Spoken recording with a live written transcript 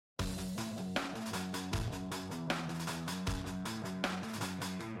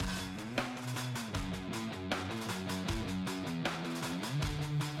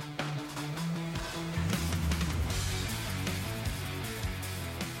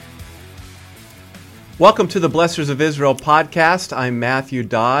Welcome to the Blessors of Israel podcast. I'm Matthew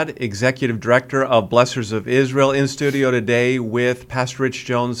Dodd, Executive Director of Blessors of Israel, in studio today with Pastor Rich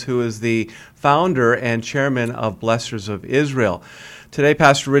Jones, who is the founder and chairman of Blessors of Israel. Today,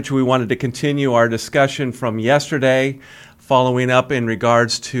 Pastor Rich, we wanted to continue our discussion from yesterday, following up in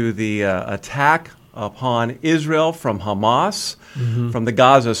regards to the attack upon Israel from Hamas, from the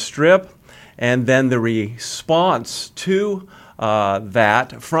Gaza Strip, and then the response to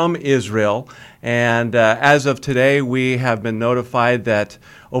that from Israel. And as of today, we have been notified that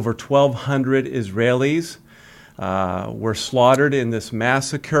over 1,200 Israelis were slaughtered in this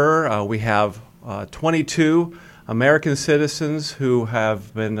massacre. We have 22 American citizens who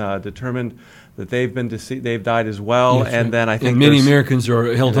have been determined that they've died as well. Yes, and right. then I think many Americans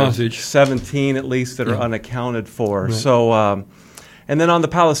are held hostage. 17 at least that are unaccounted for. Right. So, and then on the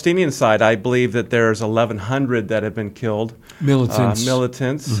Palestinian side, I believe that there's 1,100 that have been killed. Militants.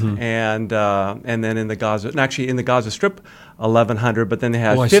 And then in the Gaza, and actually in the Gaza Strip, 1,100, but then they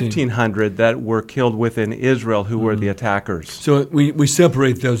had 1,500 that were killed within Israel who were the attackers. So we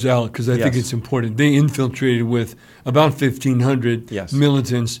separate those out because I think it's important. They infiltrated with about 1,500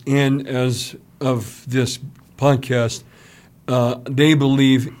 militants, and as of this podcast, they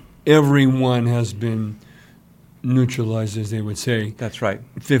believe everyone has been neutralized, as they would say. That's right.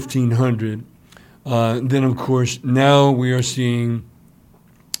 1,500. Then, of course, now we are seeing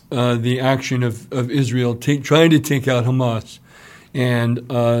the action of Israel trying to take out Hamas.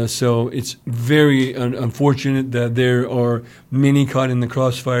 And so it's very unfortunate that there are many caught in the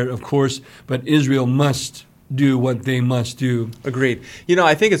crossfire, of course, but Israel must do what they must do. Agreed. You know,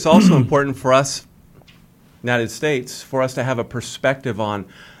 I think it's also important for us, United States, for us to have a perspective on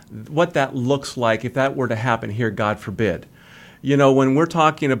what that looks like if that were to happen here, God forbid. You know, when we're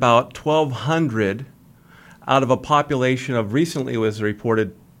talking about 1,200 out of a population of, recently was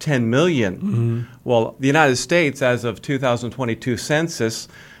reported, 10 million. Well, the United States, as of 2022 census,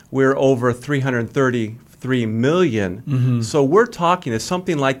 we're over 333 million. So we're talking, if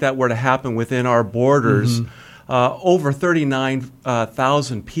something like that were to happen within our borders, over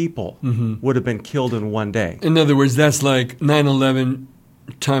 39,000 people would have been killed in one day. In other words, that's like 9/11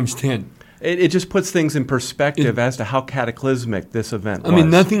 times 10. It just puts things in perspective as to how cataclysmic this event was. I mean,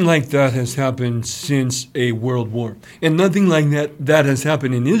 nothing like that has happened since a world war. And nothing like that has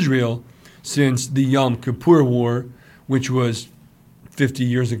happened in Israel since the Yom Kippur War, which was 50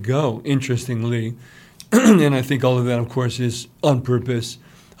 years ago, interestingly. And I think all of that, of course, is on purpose.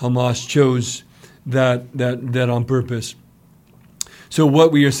 Hamas chose that on purpose. So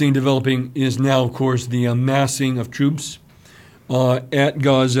what we are seeing developing is now, of course, the amassing of troops at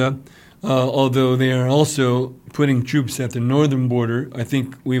Gaza, although they are also putting troops at the northern border. I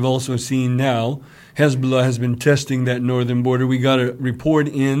think we've also seen now Hezbollah has been testing that northern border. We got a report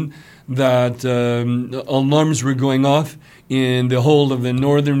in that alarms were going off in the whole of the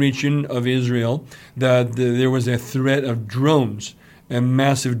northern region of Israel, that there was a threat of drones, a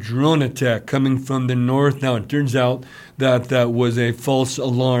massive drone attack coming from the north. Now, it turns out that that was a false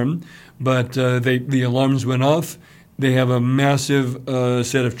alarm, but the alarms went off. They have a massive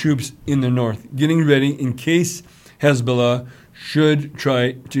set of troops in the north, getting ready in case Hezbollah should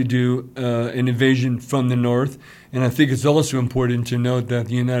try to do an invasion from the north. And I think it's also important to note that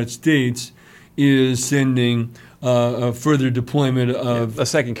the United States is sending a further deployment of a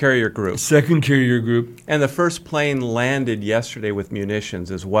second carrier group. And the first plane landed yesterday with munitions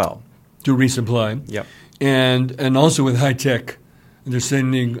as well. To resupply. Yep. And also with high tech. They're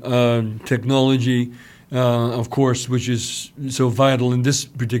sending technology, of course, which is so vital in this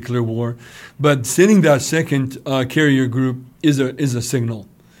particular war. But sending that second carrier group is a signal.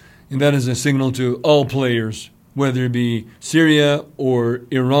 And that is a signal to all players, whether it be Syria or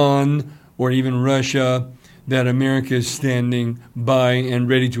Iran or even Russia, that America is standing by and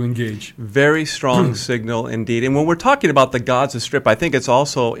ready to engage. Very strong signal indeed. And when we're talking about the Gaza Strip, I think it's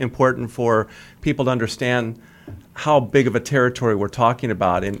also important for people to understand how big of a territory we're talking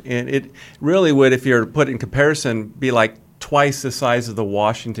about. And it really would, if you're put in comparison, be like twice the size of the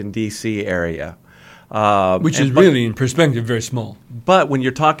Washington, D.C. area. Which is really, in perspective, very small. But when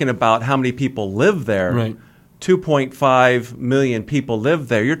you're talking about how many people live there, right. 2.5 million people live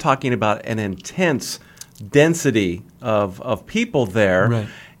there, you're talking about an intense density of people there. Right.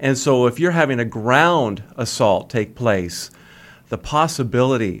 And so if you're having a ground assault take place, the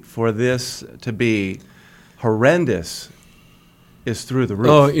possibility for this to be horrendous is through the roof.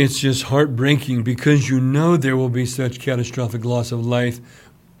 Oh, it's just heartbreaking because you know there will be such catastrophic loss of life,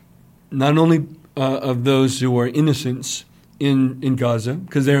 not only of those who are innocents in Gaza,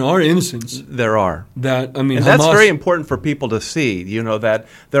 because there are innocents. There are. And Hamas, that's very important for people to see, that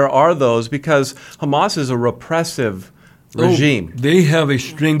there are those, because Hamas is a repressive regime. They have a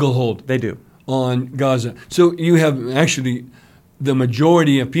stranglehold. They do. On Gaza. So you have actually the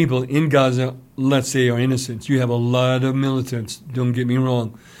majority of people in Gaza, let's say, are innocents. You have a lot of militants, don't get me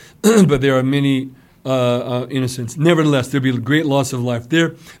wrong, but there are many innocents. Nevertheless, there will be great loss of life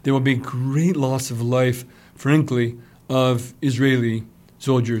there. There will be great loss of life, frankly, of Israeli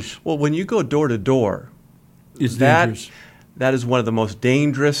soldiers. Well, when you go door to door, it's dangerous. That is one of the most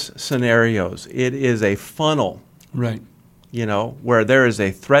dangerous scenarios. It is a funnel. Right. Where there is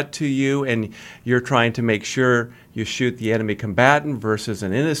a threat to you and you're trying to make sure you shoot the enemy combatant versus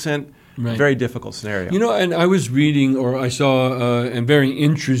an innocent. Right. Very difficult scenario. And I was reading, or I saw a very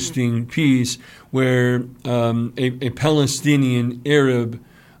interesting piece where a Palestinian Arab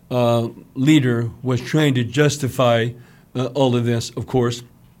leader was trying to justify all of this, of course,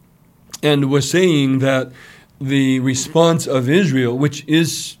 and was saying that the response of Israel, which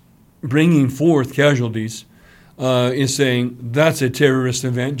is bringing forth casualties, is saying that's a terrorist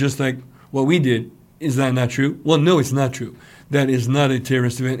event, just like what we did. Is that not true? Well, no, it's not true. That is not a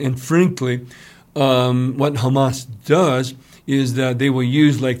terrorist event. And frankly, what Hamas does is that they will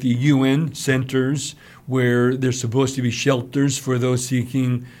use like the UN centers where there's supposed to be shelters for those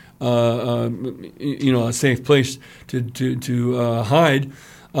seeking, a safe place to hide.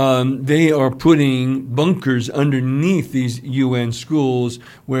 They are putting bunkers underneath these UN schools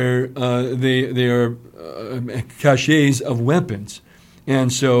where they are caches of weapons.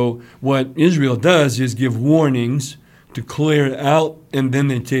 And so what Israel does is give warnings to clear it out, and then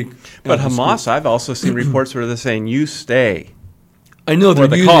they take... But Hamas, I've also seen reports where they're saying, you stay. I know they're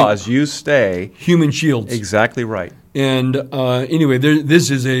for the cause, you stay. Human shields. Exactly right. And anyway, this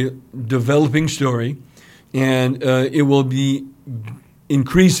is a developing story, and it will be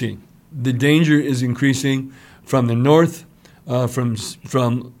increasing. The danger is increasing from the north,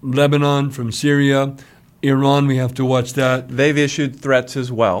 from Lebanon, from Syria, Iran. We have to watch that. They've issued threats as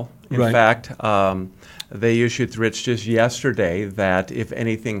well. In Right. fact, they issued threats just yesterday that if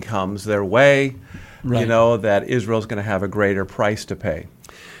anything comes their way, Right. that Israel's going to have a greater price to pay.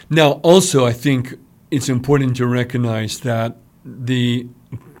 Now, also, I think it's important to recognize that the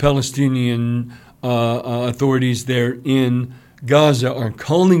Palestinian authorities there in Gaza are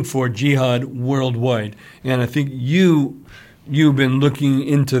calling for jihad worldwide. And I think you've been looking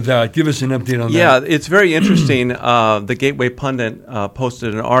into that. Give us an update on that. Yeah, it's very interesting. The Gateway Pundit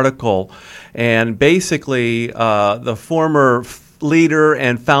posted an article, and basically the former leader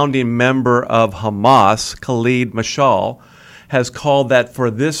and founding member of Hamas, Khalid Mashal, has called that for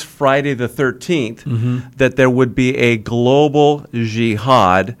this Friday the 13th, that there would be a global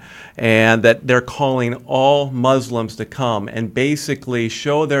jihad, and that they're calling all Muslims to come and basically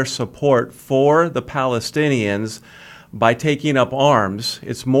show their support for the Palestinians by taking up arms.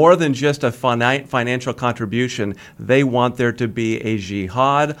 It's more than just a financial contribution. They want there to be a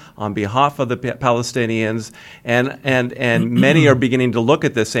jihad on behalf of the Palestinians, and many are beginning to look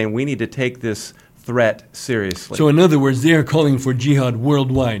at this saying we need to take this threat seriously. So in other words, they are calling for jihad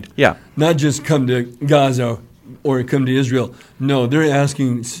worldwide. Yeah. Not just come to Gaza or come to Israel. No, they're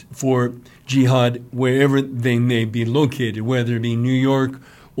asking for jihad wherever they may be located, whether it be New York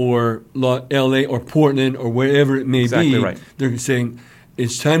or L.A. or Portland or wherever it may Exactly be. Right. They're saying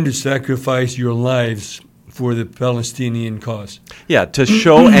it's time to sacrifice your lives for the Palestinian cause. Yeah, to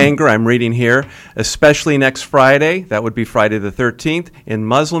show anger, I'm reading here, especially next Friday, that would be Friday the 13th, in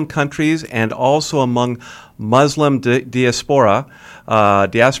Muslim countries and also among Muslim diaspora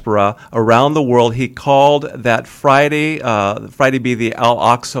around the world. He called that Friday be the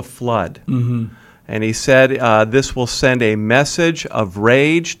Al-Aqsa flood. And he said this will send a message of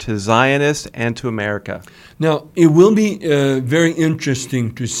rage to Zionists and to America. Now, it will be very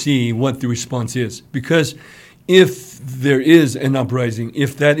interesting to see what the response is, because if there is an uprising,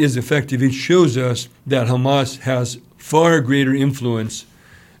 if that is effective, it shows us that Hamas has far greater influence,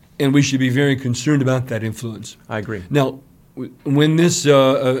 and we should be very concerned about that influence. I agree. Now, when this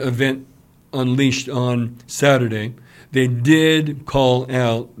event unleashed on Saturday, they did call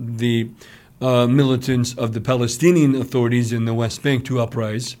out the militants of the Palestinian authorities in the West Bank to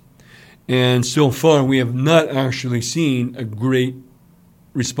uprise. And so far, we have not actually seen a great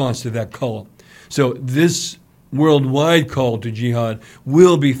response to that call. So this worldwide call to jihad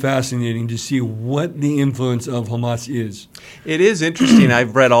will be fascinating to see what the influence of Hamas is. It is interesting.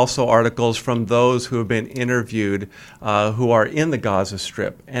 I've read also articles from those who have been interviewed who are in the Gaza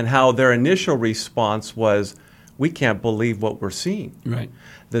Strip, and how their initial response was, we can't believe what we're seeing. Right.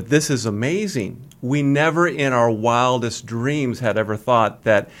 That this is amazing. we never in our wildest dreams had ever thought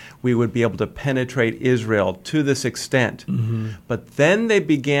that we would be able to penetrate Israel to this extent. But then they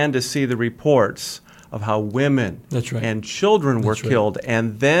began to see the reports of how women and children were killed.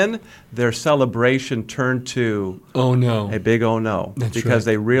 And then their celebration turned to a big oh no. Because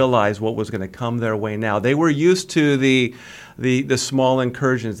they realized what was going to come their way now. They were used to the small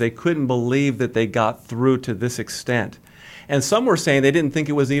incursions. They couldn't believe that they got through to this extent. And some were saying they didn't think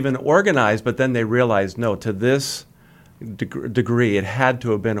it was even organized, but then they realized, no, to this degree, it had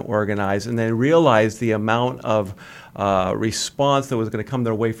to have been organized. And they realized the amount of response that was going to come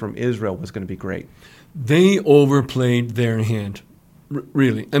their way from Israel was going to be great. They overplayed their hand,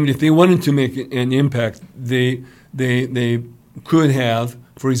 really. I mean, if they wanted to make an impact, they could have,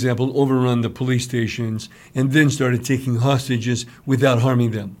 for example, overrun the police stations and then started taking hostages without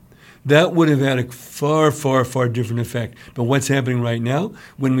harming them. That would have had a far, far, far different effect. But what's happening right now,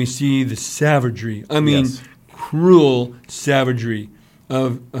 when we see the savagery, cruel savagery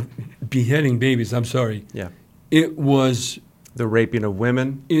of beheading babies, it was... the raping of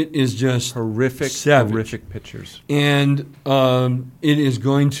women. It is just horrific pictures. And it is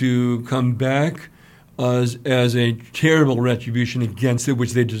going to come back as a terrible retribution against it,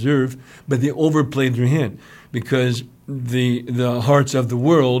 which they deserve, but they overplayed their hand because the hearts of the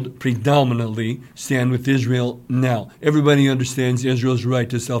world predominantly stand with Israel now. Everybody understands Israel's right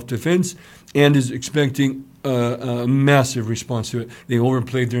to self-defense and is expecting a massive response to it. They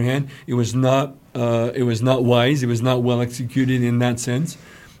overplayed their hand. It was not wise. It was not well executed in that sense.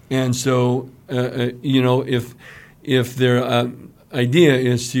 And so, if their idea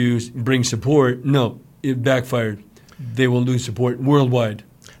is to bring support, no, it backfired. They will lose support worldwide.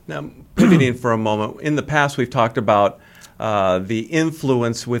 Now, pivoting for a moment, in the past we've talked about the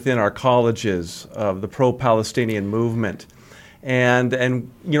influence within our colleges of the pro-Palestinian movement.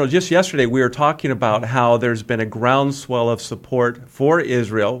 And just yesterday we were talking about how there's been a groundswell of support for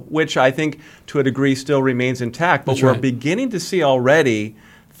Israel, which I think to a degree still remains intact. But we're beginning to see already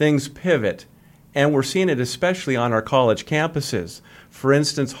things pivot, and we're seeing it especially on our college campuses. For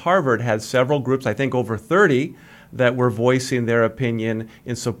instance, Harvard had several groups, I think over 30, that were voicing their opinion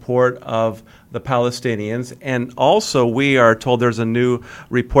in support of the Palestinians. And also we are told there's a new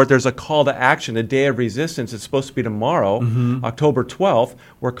report, there's a call to action, a day of resistance. It's supposed to be tomorrow, October 12th,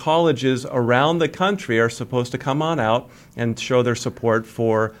 where colleges around the country are supposed to come on out and show their support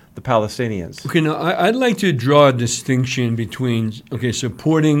for the Palestinians. Okay, now I'd like to draw a distinction between,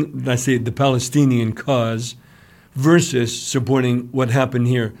 supporting, let's say, the Palestinian cause versus supporting what happened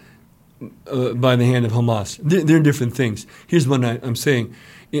here by the hand of Hamas. They're different things. Here's what I'm saying.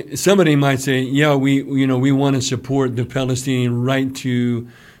 Somebody might say, we want to support the Palestinian right to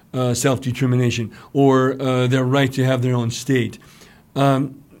self-determination or their right to have their own state. That's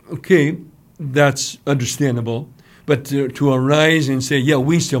understandable. But to arise and say,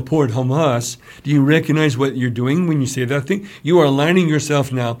 we support Hamas, do you recognize what you're doing when you say that thing? You are aligning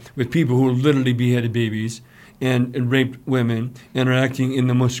yourself now with people who literally beheaded babies and raped women and are acting in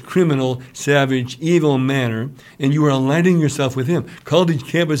the most criminal, savage, evil manner, and you are aligning yourself with him. College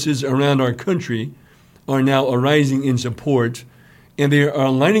campuses around our country are now arising in support, and they are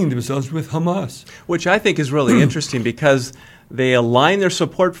aligning themselves with Hamas. Which I think is really interesting because they align their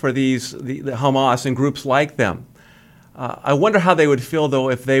support for the Hamas and groups like them. I wonder how they would feel,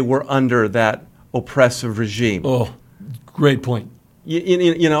 though, if they were under that oppressive regime. Oh, great point.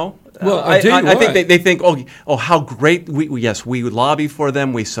 You know? Well, I think they think, how great, we lobby for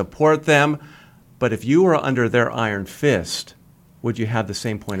them, we support them. But if you were under their iron fist, would you have the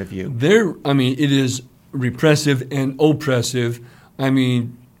same point of view? It is repressive and oppressive,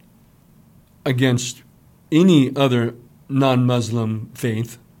 against any other non-Muslim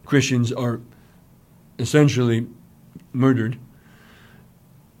faith. Christians are essentially murdered.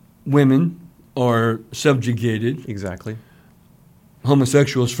 Women are subjugated. Exactly.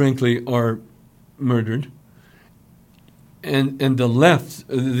 Homosexuals, frankly, are murdered. And the left,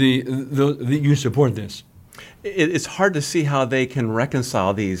 you support this. It's hard to see how they can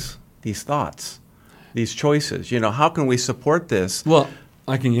reconcile these thoughts, these choices. How can we support this? Well,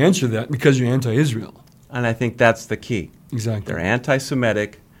 I can answer that because you're anti-Israel. And I think that's the key. Exactly. They're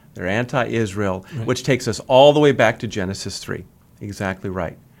anti-Semitic, they're anti-Israel, right, which takes us all the way back to Genesis 3. Exactly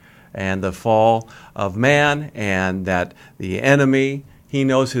right. And the fall of man, and that the enemy, he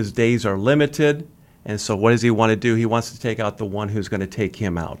knows his days are limited, and so what does he want to do? He wants to take out the one who's going to take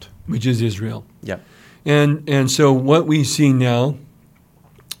him out. Which is Israel. Yep. And so what we see now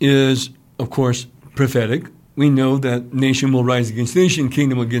is, of course, prophetic. We know that nation will rise against nation,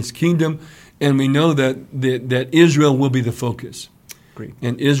 kingdom against kingdom, and we know that Israel will be the focus. Agreed.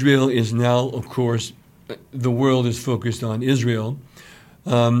 And Israel is now, of course, the world is focused on Israel.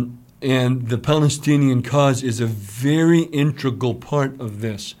 And the Palestinian cause is a very integral part of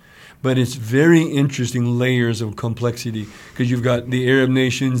this. But it's very interesting layers of complexity, because you've got the Arab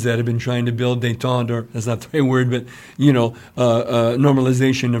nations that have been trying to build détente, or that's not the right word, but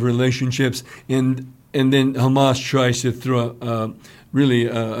normalization of relationships, and then Hamas tries to throw a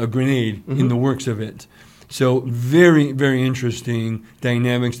grenade in the works of it. So very, very interesting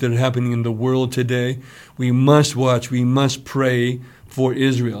dynamics that are happening in the world today. We must watch, we must pray for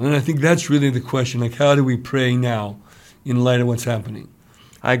Israel. And I think that's really the question, like, how do we pray now in light of what's happening?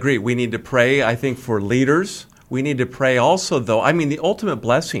 I agree. We need to pray, I think, for leaders. We need to pray also, though. I mean, the ultimate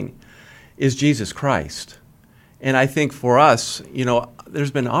blessing is Jesus Christ. And I think for us,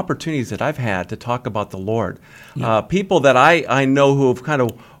 there's been opportunities that I've had to talk about the Lord. Yeah. People that I know who have kind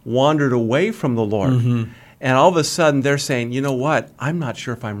of wandered away from the Lord. Mm-hmm. And all of a sudden they're saying, you know what? I'm not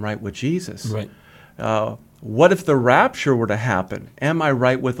sure if I'm right with Jesus. Right. What if the rapture were to happen? Am I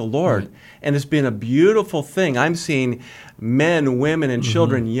right with the Lord? Right. And it's been a beautiful thing. I'm seeing men, women, and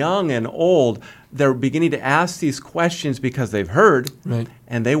children, young and old, they're beginning to ask these questions because they've heard, right,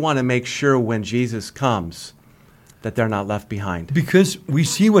 and they want to make sure when Jesus comes that they're not left behind. Because we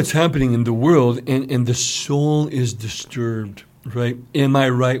see what's happening in the world, and the soul is disturbed, right? Am I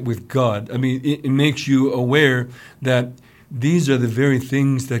right with God? I mean, it makes you aware that these are the very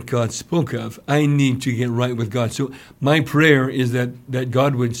things that God spoke of. I need to get right with God. So my prayer is that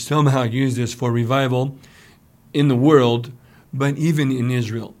God would somehow use this for revival in the world, but even in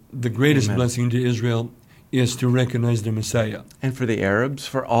Israel. The greatest Amen. Blessing to Israel is to recognize the Messiah. And for the Arabs,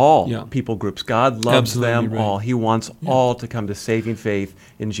 for all people groups. God loves Absolutely them right. all. He wants all to come to saving faith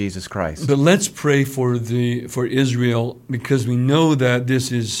in Jesus Christ. But let's pray for Israel, because we know that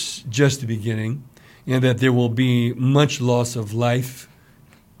this is just the beginning, and that there will be much loss of life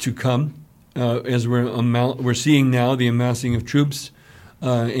to come, as we're seeing now the amassing of troops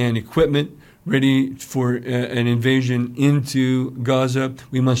and equipment ready for an invasion into Gaza.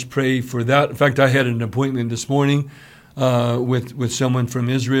 We must pray for that. In fact, I had an appointment this morning with someone from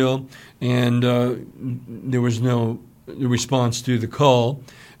Israel, and there was no response to the call.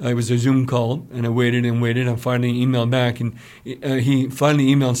 It was a Zoom call, and I waited and waited. I finally emailed back, and he finally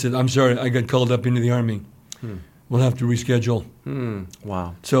emailed and said, "I'm sorry, I got called up into the Army. We'll have to reschedule."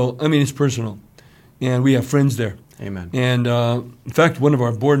 Wow. So, I mean, it's personal, and we have friends there. Amen. And in fact, one of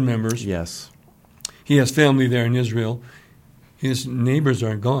our board members, yes, he has family there in Israel. His neighbors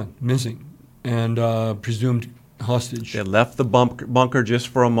are gone, missing, and presumed hostage. They left the bunker just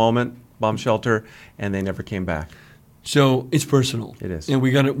for a moment, bomb shelter, and they never came back. So it's personal. It is. And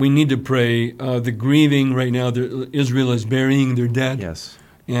we need to pray. The grieving right now, Israel is burying their dead. Yes.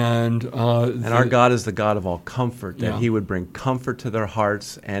 And our God is the God of all comfort, that He would bring comfort to their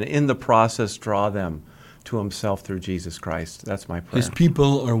hearts and in the process draw them to Himself through Jesus Christ. That's my prayer. His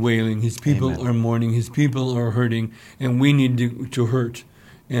people are wailing. His people Amen. are mourning. His people are hurting. And we need to hurt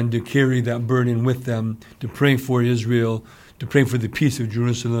and to carry that burden with them, to pray for Israel, to pray for the peace of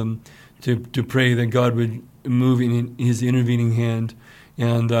Jerusalem, to pray that God would move in His intervening hand,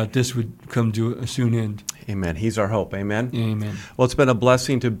 and that this would come to a soon end. Amen. He's our hope. Amen. Amen. Well, it's been a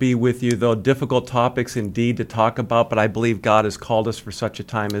blessing to be with you, though difficult topics indeed to talk about, but I believe God has called us for such a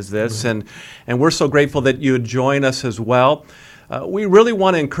time as this, and we're so grateful that you would join us as well. We really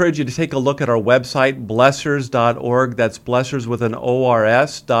want to encourage you to take a look at our website, blessors.org. That's blessors with an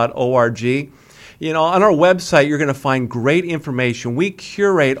ORS.org. On our website, you're going to find great information. We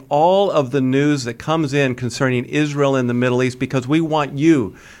curate all of the news that comes in concerning Israel and the Middle East because we want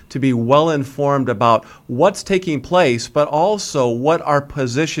you to be well informed about what's taking place, but also what our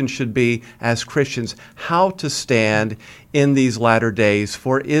position should be as Christians, how to stand in these latter days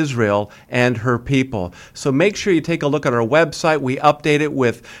for Israel and her people. So make sure you take a look at our website. We update it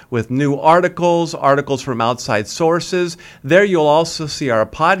with new articles from outside sources. There you'll also see our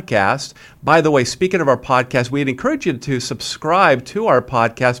podcast. By the way, speaking of our podcast, we'd encourage you to subscribe to our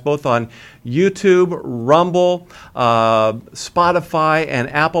podcast both on YouTube, Rumble, Spotify, and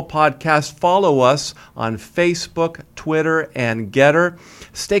Apple Podcasts. Follow us on Facebook, Twitter, and Getter.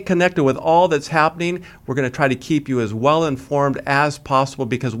 Stay connected with all that's happening. We're going to try to keep you as well informed as possible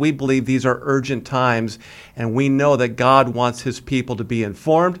because we believe these are urgent times, and we know that God wants His people to be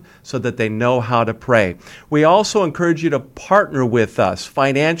informed so that they know how to pray. We also encourage you to partner with us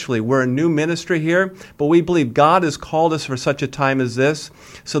financially. We're a new ministry here, but we believe God has called us for such a time as this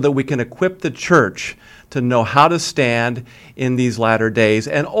so that we can equip the church to know how to stand in these latter days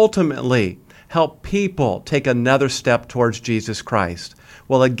and ultimately help people take another step towards Jesus Christ.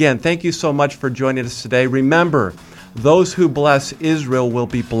 Well, again, thank you so much for joining us today. Remember, those who bless Israel will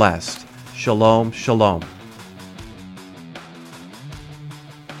be blessed. Shalom, shalom.